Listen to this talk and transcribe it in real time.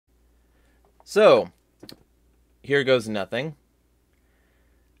So, here goes nothing.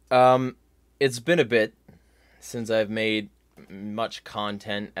 It's been a bit since I've made much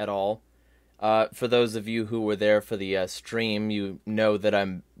content at all. For those of you who were there for the stream, you know that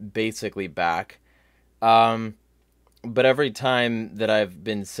I'm basically back. But every time that I've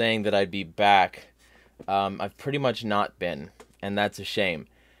been saying that I'd be back, I've pretty much not been, and that's a shame.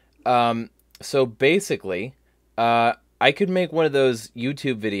 So basically, I could make one of those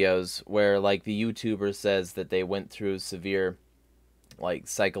YouTube videos where, like, the YouTuber says that they went through severe, like,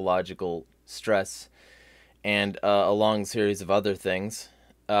 psychological stress and a long series of other things.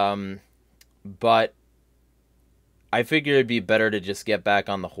 But I figured it'd be better to just get back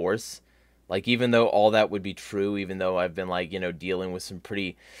on the horse. Like, even though all that would be true, even though I've been, like, dealing with some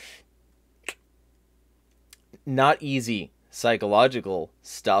pretty not easy psychological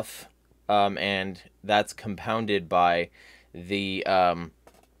stuff, and that's compounded by the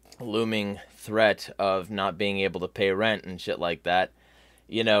looming threat of not being able to pay rent and shit like that.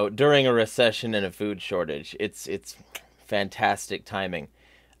 During a recession and a food shortage, it's fantastic timing.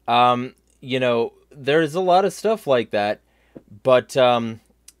 There's a lot of stuff like that, but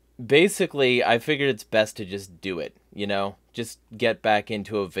basically, I figured it's best to just do it, just get back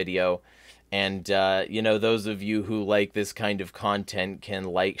into a video. And, those of you who like this kind of content can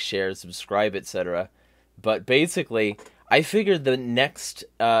like, share, subscribe, etc. But basically, I figured the next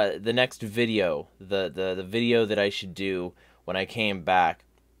video, the video that I should do when I came back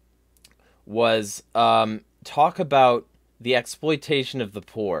was talk about the exploitation of the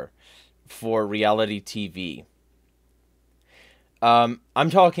poor for reality TV. I'm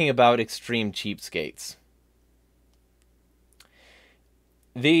talking about Extreme Cheapskates.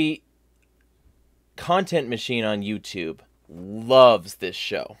 The content machine on YouTube loves this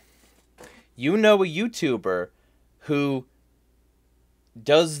show. You know a YouTuber who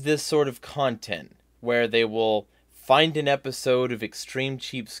does this sort of content where they will find an episode of Extreme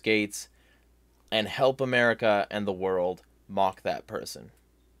Cheapskates and help America and the world mock that person.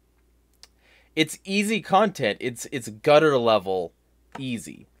 It's easy content. It's gutter level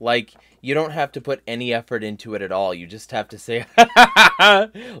easy. Like, you don't have to put any effort into it at all. You just have to say,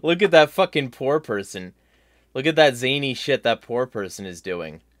 look at that fucking poor person. Look at that zany shit that poor person is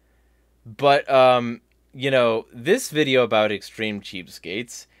doing. But, this video about Extreme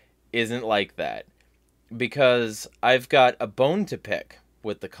Cheapskates isn't like that. Because I've got a bone to pick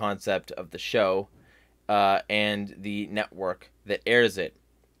with the concept of the show and the network that airs it.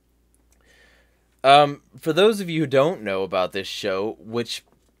 For those of you who don't know about this show, which,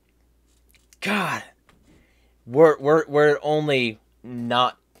 God, we're only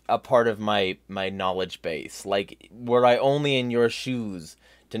not a part of my knowledge base. Like, were I only in your shoes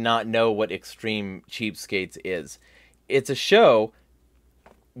to not know what Extreme Cheapskates is? It's a show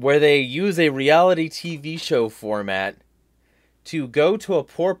where they use a reality TV show format to go to a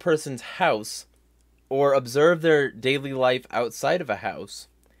poor person's house or observe their daily life outside of a house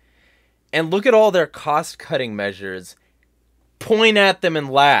and look at all their cost-cutting measures, point at them and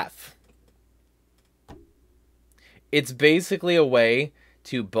laugh. It's basically a way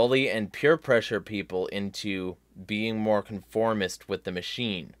to bully and peer pressure people into being more conformist with the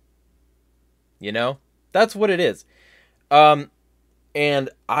machine. That's what it is. And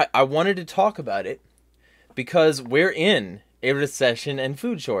I wanted to talk about it because we're in a recession and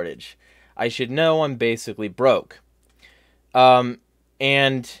food shortage. I should know I'm basically broke.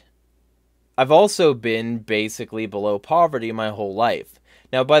 And I've also been basically below poverty my whole life.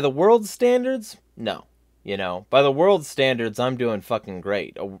 Now, by the world's standards, no. By the world's standards, I'm doing fucking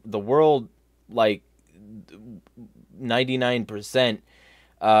great. The world, like, 99%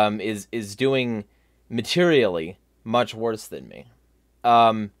 is doing materially much worse than me.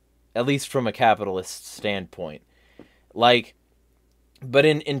 At least from a capitalist standpoint. Like, but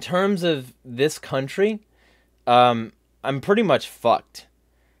in terms of this country, I'm pretty much fucked.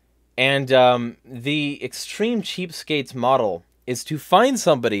 And the Extreme Cheapskates model is to find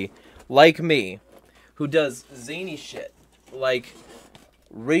somebody like me who does zany shit, like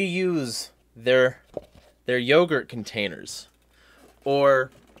reuse their yogurt containers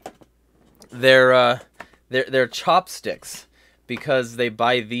or their chopsticks because they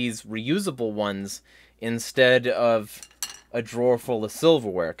buy these reusable ones instead of a drawer full of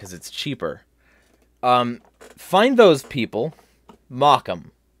silverware because it's cheaper. Find those people, mock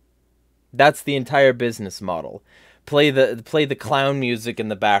them. That's the entire business model. Play the clown music in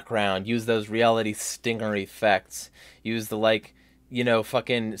the background. Use those reality stinger effects. Use the,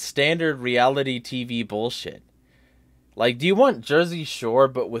 fucking standard reality TV bullshit. Like, do you want Jersey Shore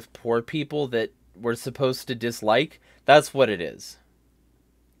but with poor people that we're supposed to dislike? That's what it is.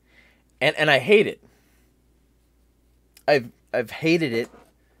 And I hate it. I've hated it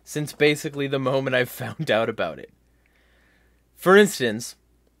since basically the moment I found out about it. For instance,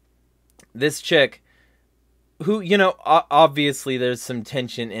 this chick who, you know, obviously there's some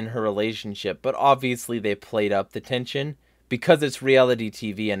tension in her relationship, but obviously they played up the tension because it's reality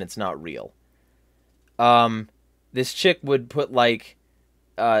TV and it's not real. This chick would put like,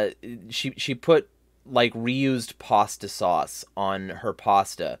 she put like reused pasta sauce on her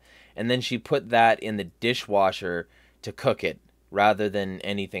pasta, and then she put that in the dishwasher to cook it rather than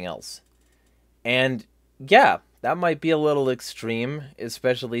anything else. And yeah, that might be a little extreme,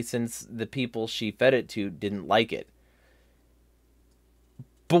 especially since the people she fed it to didn't like it.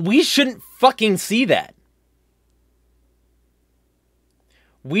 But we shouldn't fucking see that.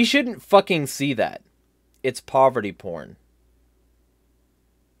 We shouldn't fucking see that. It's poverty porn.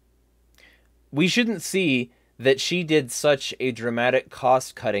 We shouldn't see that she did such a dramatic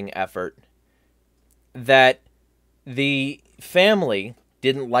cost-cutting effort that the family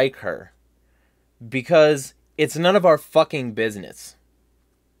didn't like her, because it's none of our fucking business.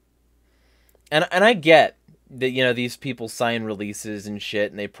 And I get that, you know, these people sign releases and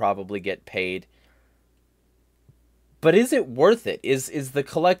shit and they probably get paid. But is it worth it? Is the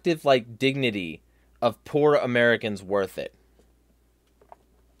collective, like, dignity of poor Americans worth it?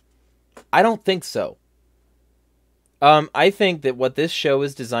 I don't think so. I think that what this show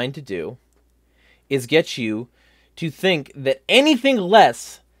is designed to do is get you to think that anything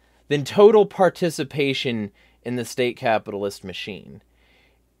less than total participation in the state capitalist machine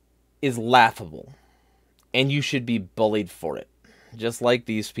is laughable, and you should be bullied for it, just like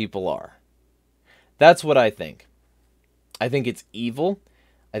these people are. That's what I think. I think it's evil,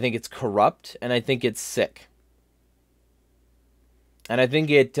 I think it's corrupt, and I think it's sick. And I think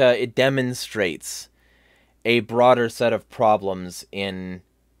it demonstrates a broader set of problems in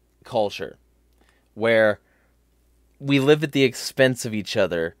culture, where we live at the expense of each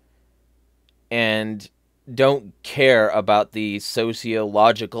other and don't care about the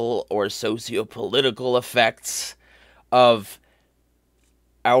sociological or sociopolitical effects of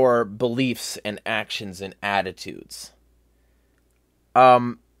our beliefs and actions and attitudes.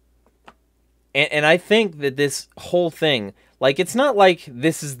 And I think that this whole thing, like, it's not like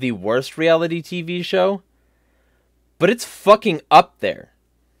this is the worst reality TV show, but it's fucking up there.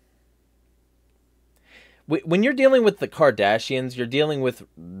 When you're dealing with the Kardashians, you're dealing with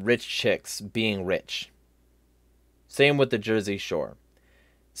rich chicks being rich. Same with the Jersey Shore.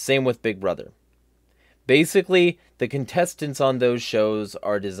 Same with Big Brother. Basically, the contestants on those shows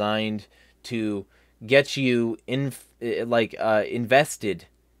are designed to get you invested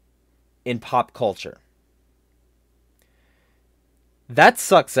in pop culture. That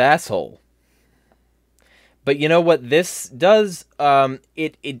sucks asshole. But you know what this does?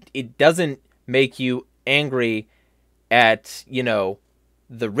 It doesn't make you angry at, you know,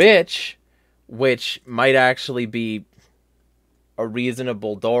 the rich, which might actually be a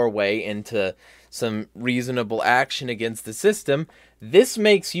reasonable doorway into some reasonable action against the system. This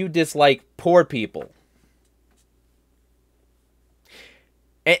makes you dislike poor people.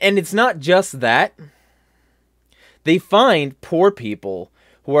 And it's not just that. They find poor people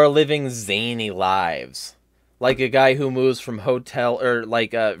who are living zany lives. Like a guy who moves from hotel, or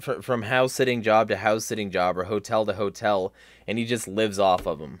like from house sitting job to house sitting job, or hotel to hotel, and he just lives off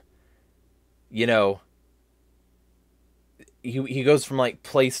of them. You know, he goes from like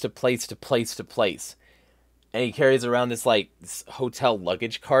place to place to place to place, and he carries around this like hotel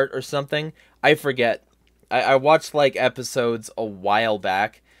luggage cart or something. I forget. I watched like episodes a while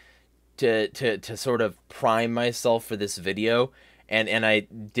back to sort of prime myself for this video, and I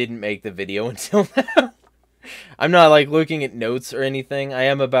didn't make the video until now. I'm not like looking at notes or anything. I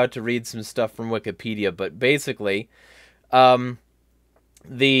am about to read some stuff from Wikipedia, but basically, the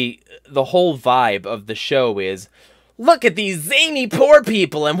whole vibe of the show is, look at these zany poor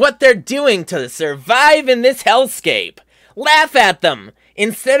people and what they're doing to survive in this hellscape. Laugh at them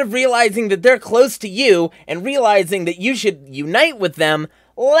instead of realizing that they're close to you and realizing that you should unite with them.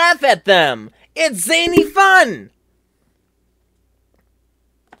 Laugh at them. It's zany fun.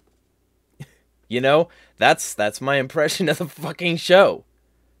 You know, that's my impression of the fucking show.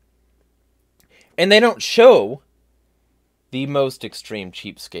 And they don't show the most extreme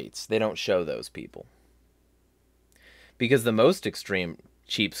cheapskates. They don't show those people. Because the most extreme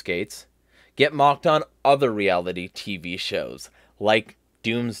cheapskates get mocked on other reality TV shows, like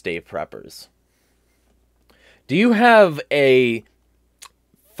Doomsday Preppers. Do you have a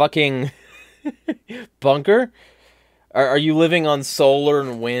fucking bunker? Are you living on solar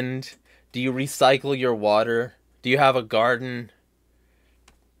and wind? Do you recycle your water? Do you have a garden?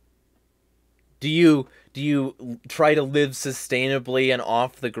 Do you try to live sustainably and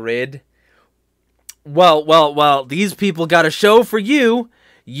off the grid? Well, these people got a show for you.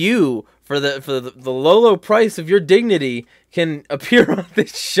 You, for the low price of your dignity, can appear on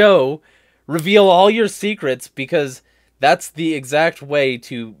this show, reveal all your secrets, because that's the exact way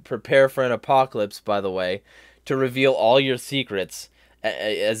to prepare for an apocalypse, by the way, to reveal all your secrets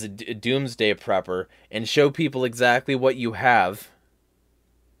as a doomsday prepper and show people exactly what you have.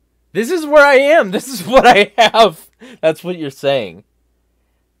 This is where I am. This is what I have. That's what you're saying.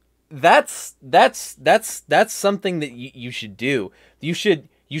 That's something that you should do. You should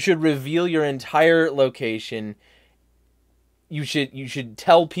reveal your entire location. You should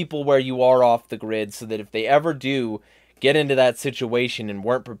tell people where you are off the grid, so that if they ever do get into that situation and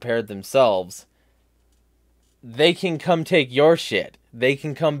weren't prepared themselves, they can come take your shit. They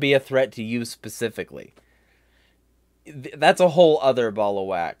can come be a threat to you specifically. That's a whole other ball of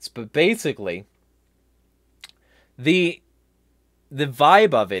wax. But basically, the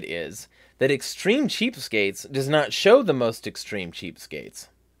vibe of it is that Extreme Cheapskates does not show the most extreme cheapskates.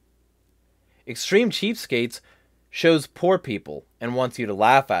 Extreme Cheapskates shows poor people and wants you to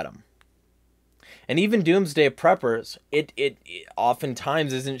laugh at them. And even Doomsday Preppers, it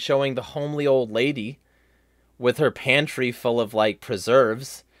oftentimes isn't showing the homely old lady with her pantry full of, like,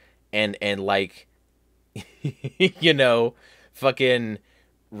 preserves and like, you know, fucking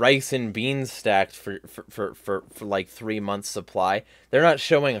rice and beans stacked for like 3 months supply. They're not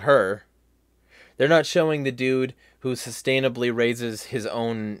showing her. They're not showing the dude who sustainably raises his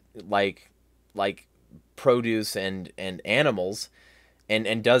own like produce and animals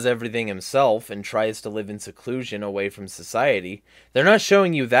and does everything himself and tries to live in seclusion away from society. They're not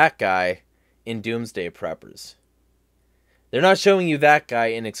showing you that guy in Doomsday Preppers. They're not showing you that guy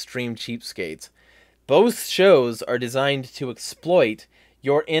in Extreme Cheapskates. Both shows are designed to exploit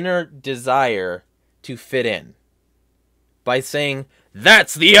your inner desire to fit in by saying,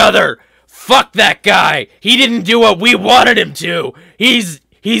 that's the other! Fuck that guy! He didn't do what we wanted him to! He's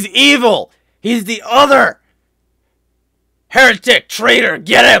evil! He's the other! Heretic! Traitor!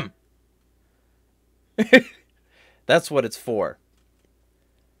 Get him! That's what it's for.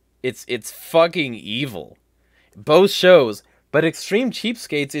 It's fucking evil. Both shows, but Extreme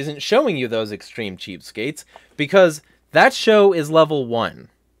Cheapskates isn't showing you those Extreme Cheapskates, because that show is level 1.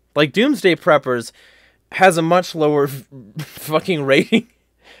 Like, Doomsday Preppers has a much lower fucking rating,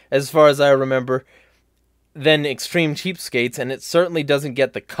 as far as I remember, than Extreme Cheapskates, and it certainly doesn't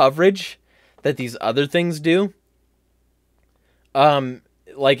get the coverage that these other things do.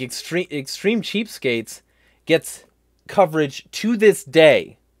 Like, Extreme Cheapskates gets coverage to this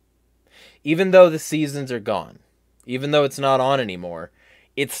day, even though the seasons are gone. Even though it's not on anymore,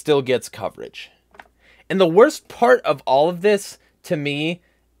 it still gets coverage. And the worst part of all of this, to me,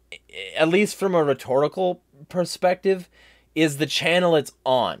 at least from a rhetorical perspective, is the channel it's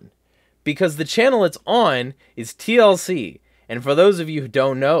on. Because the channel it's on is TLC. And for those of you who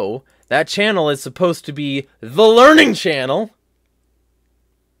don't know, that channel is supposed to be the learning channel.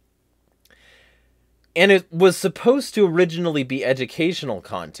 And it was supposed to originally be educational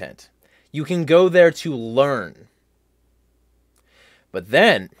content. You can go there to learn. But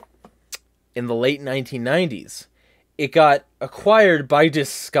then, in the late 1990s, it got acquired by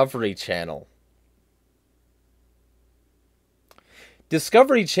Discovery Channel.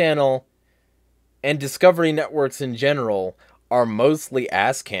 Discovery Channel and Discovery Networks in general are mostly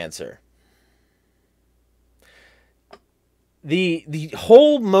ass cancer. The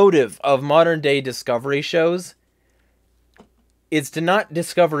whole motive of modern day Discovery shows is to not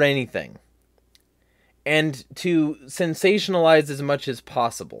discover anything, and to sensationalize as much as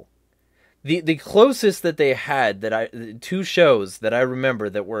possible. The closest that they had, two shows that I remember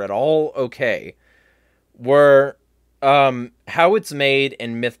that were at all okay, were How It's Made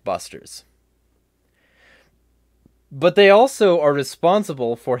and Mythbusters. But they also are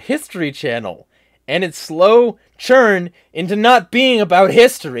responsible for History Channel and its slow churn into not being about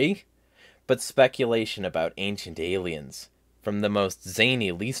history, but speculation about ancient aliens from the most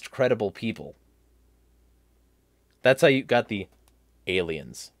zany, least credible people. That's how you got the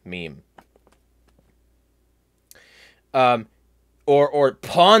aliens meme. Or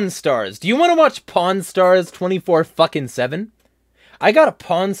Pawn Stars. Do you want to watch Pawn Stars 24/7? I got a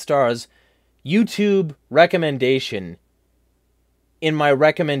Pawn Stars YouTube recommendation in my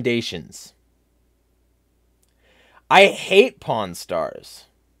recommendations. I hate Pawn Stars.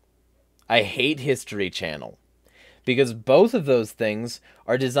 I hate History Channel. Because both of those things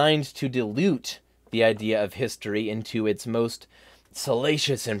are designed to dilute the idea of history into its most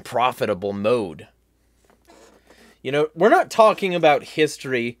salacious and profitable mode. You know, we're not talking about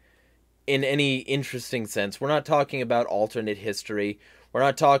history in any interesting sense. We're not talking about alternate history. We're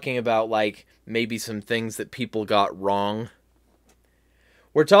not talking about, like, maybe some things that people got wrong.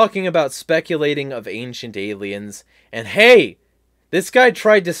 We're talking about speculating of ancient aliens. And hey, this guy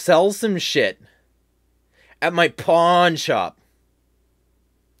tried to sell some shit at my pawn shop.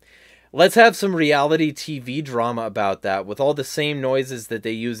 Let's have some reality TV drama about that with all the same noises that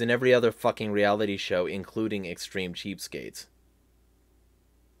they use in every other fucking reality show, including Extreme Cheapskates.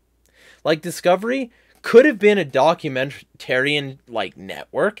 Like, Discovery could have been a documentarian, like,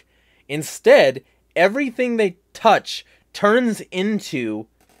 network. Instead, everything they touch turns into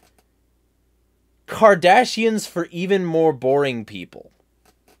Kardashians for even more boring people.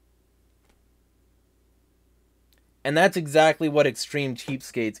 And that's exactly what Extreme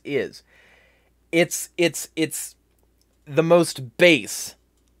Cheapskates is. It's the most base,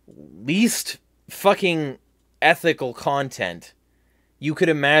 least fucking ethical content you could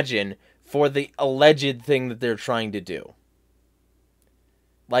imagine for the alleged thing that they're trying to do.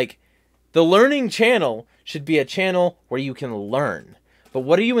 Like, the learning channel should be a channel where you can learn. But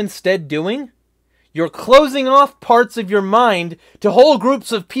what are you instead doing? You're closing off parts of your mind to whole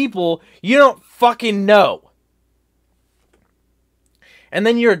groups of people you don't fucking know. And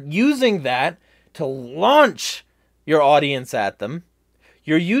then you're using that to launch your audience at them.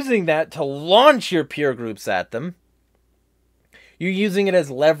 You're using that to launch your peer groups at them. You're using it as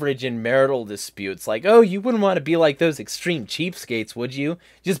leverage in marital disputes. Like, oh, you wouldn't want to be like those extreme cheapskates, would you?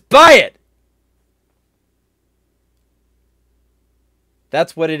 Just buy it!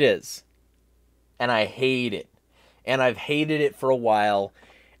 That's what it is. And I hate it. And I've hated it for a while.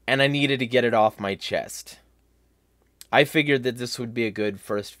 And I needed to get it off my chest. I figured that this would be a good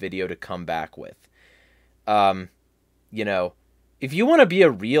first video to come back with. You know, if you want to be a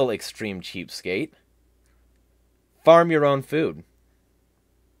real extreme cheapskate, farm your own food.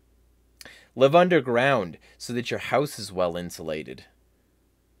 Live underground so that your house is well insulated.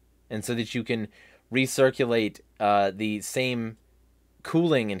 And so that you can recirculate the same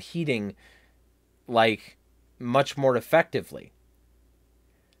cooling and heating, like, much more effectively.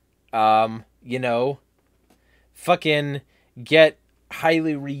 You know, fucking get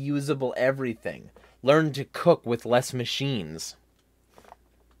highly reusable everything. Learn to cook with less machines.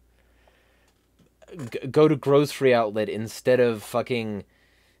 Go to grocery outlet instead of fucking,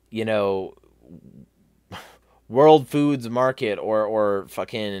 you know, World Foods Market or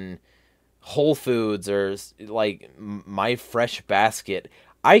fucking Whole Foods or, like, My Fresh Basket.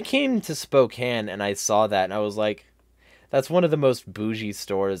 I came to Spokane and I saw that and I was like, that's one of the most bougie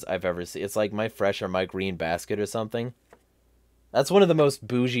stores I've ever seen. It's like My Fresh or My Green Basket or something. That's one of the most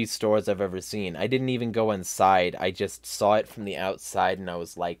bougie stores I've ever seen. I didn't even go inside. I just saw it from the outside and I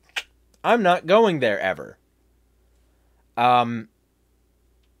was like, I'm not going there ever.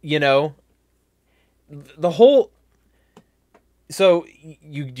 You know, the whole... So,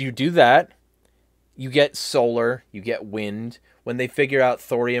 you do that. You get solar. You get wind. When they figure out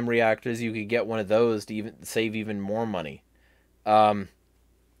thorium reactors, you could get one of those to even save even more money. You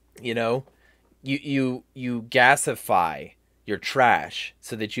know, you gasify your trash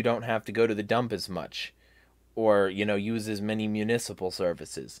so that you don't have to go to the dump as much, or, you know, use as many municipal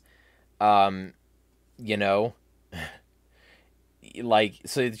services. You know, like,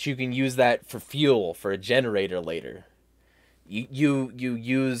 so that you can use that for fuel for a generator later. You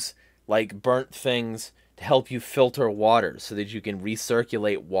use, like, burnt things to help you filter water so that you can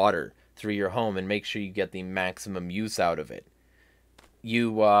recirculate water through your home and make sure you get the maximum use out of it.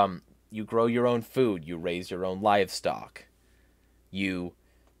 You grow your own food. You raise your own livestock. You,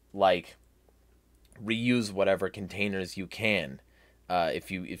 like, reuse whatever containers you can, if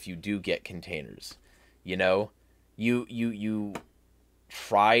you do get containers. You know, you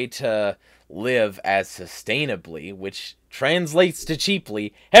try to live as sustainably, which translates to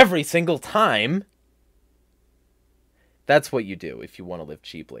cheaply every single time. That's what you do if you want to live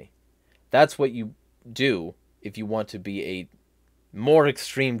cheaply. That's what you do if you want to be a more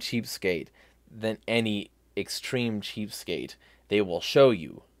extreme cheapskate than any extreme cheapskate they will show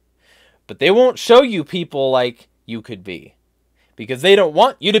you. But they won't show you people like you could be, because they don't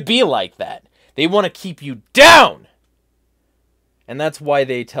want you to be like that. They want to keep you down. And that's why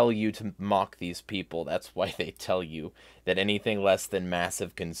they tell you to mock these people. That's why they tell you that anything less than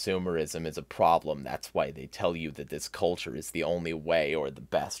massive consumerism is a problem. That's why they tell you that this culture is the only way or the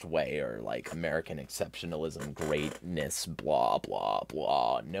best way, or, like, American exceptionalism, greatness, blah, blah,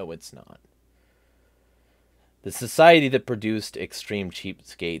 blah. No, it's not. The society that produced Extreme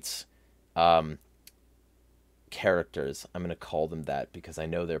Cheapskates characters, I'm going to call them that because I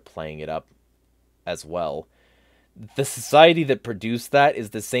know they're playing it up as well. The society that produced that is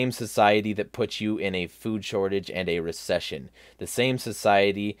the same society that puts you in a food shortage and a recession. The same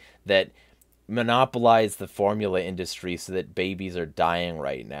society that monopolized the formula industry so that babies are dying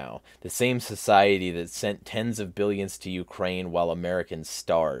right now. The same society that sent tens of billions to Ukraine while Americans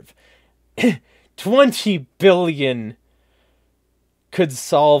starve. 20 billion could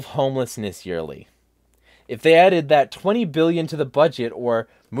solve homelessness yearly. If they added that 20 billion to the budget or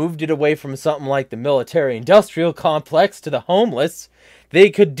moved it away from something like the military-industrial complex to the homeless, they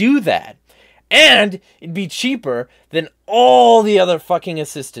could do that. And it'd be cheaper than all the other fucking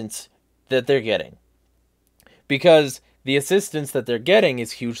assistance that they're getting. Because the assistance that they're getting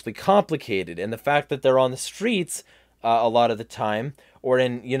is hugely complicated. And the fact that they're on the streets a lot of the time, or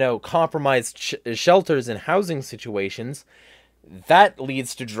in, compromised shelters and housing situations, that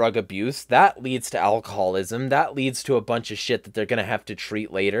leads to drug abuse, that leads to alcoholism, that leads to a bunch of shit that they're going to have to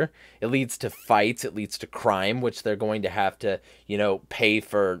treat later. It leads to fights, it leads to crime, which they're going to have to, pay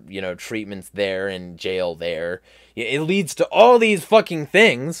for, treatments there and jail there. It leads to all these fucking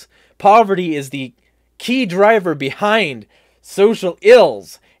things. Poverty is the key driver behind social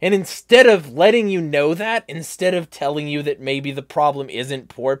ills. And instead of letting you know that, instead of telling you that maybe the problem isn't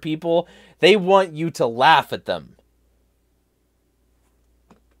poor people, they want you to laugh at them.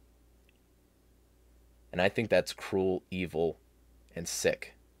 And I think that's cruel, evil, and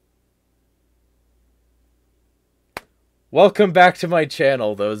sick. Welcome back to my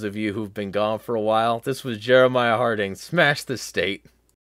channel, those of you who've been gone for a while. This was Jeremiah Harding. Smash the state.